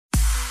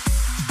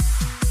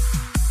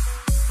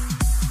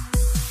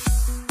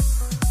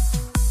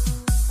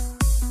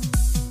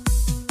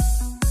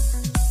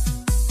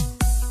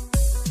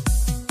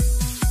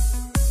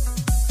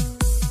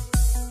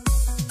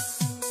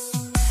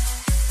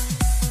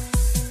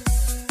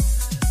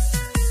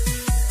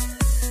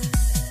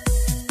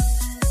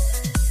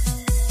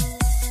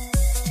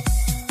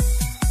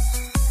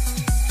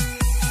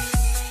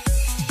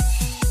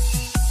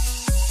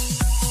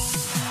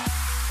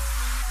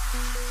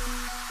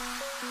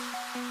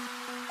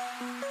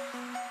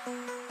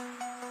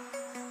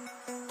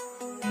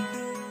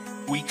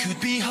We could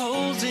be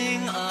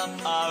holding up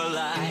our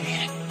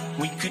light.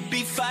 We could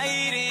be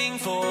fighting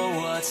for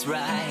what's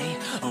right.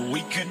 Or we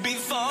could be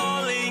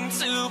falling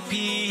to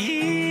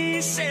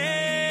pieces.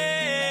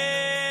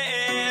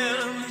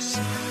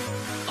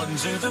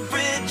 Under the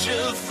bridge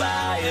of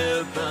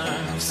fire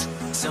burns,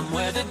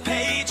 somewhere the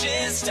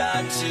pages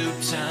start to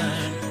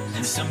turn,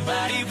 and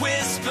somebody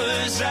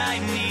whispers, I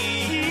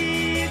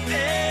need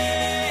this.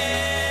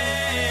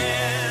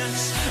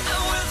 I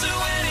will do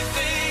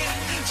anything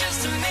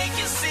just to make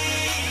you see.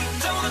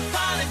 Don't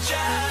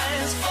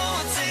apologize for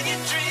what's in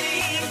your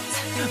dreams.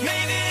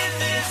 Maybe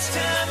this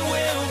time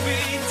will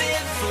be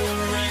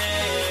different.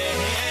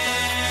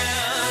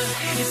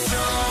 It's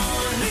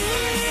only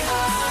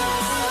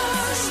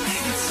us.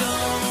 It's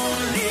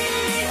only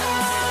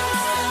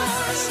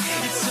us.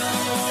 It's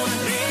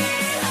only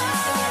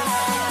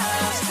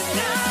us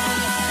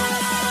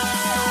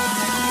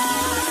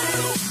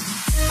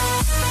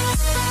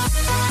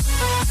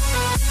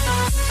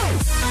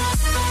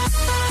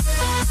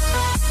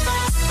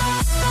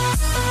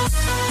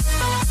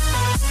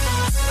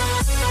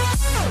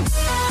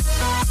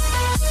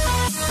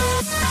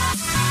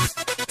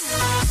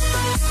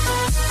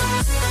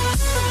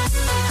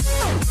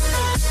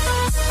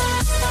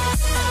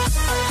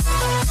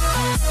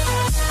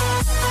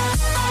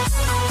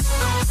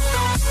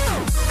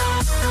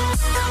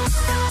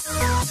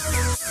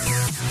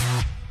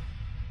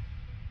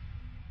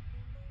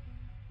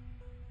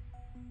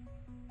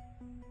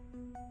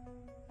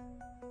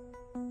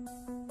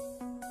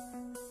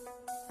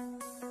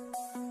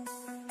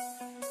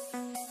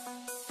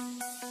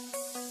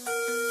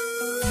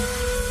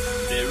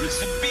There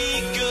is a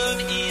beacon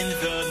in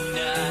the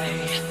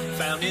night,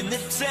 found in the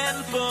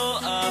temple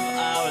of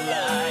our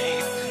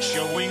life,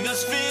 showing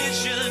us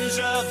visions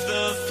of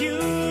the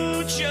future.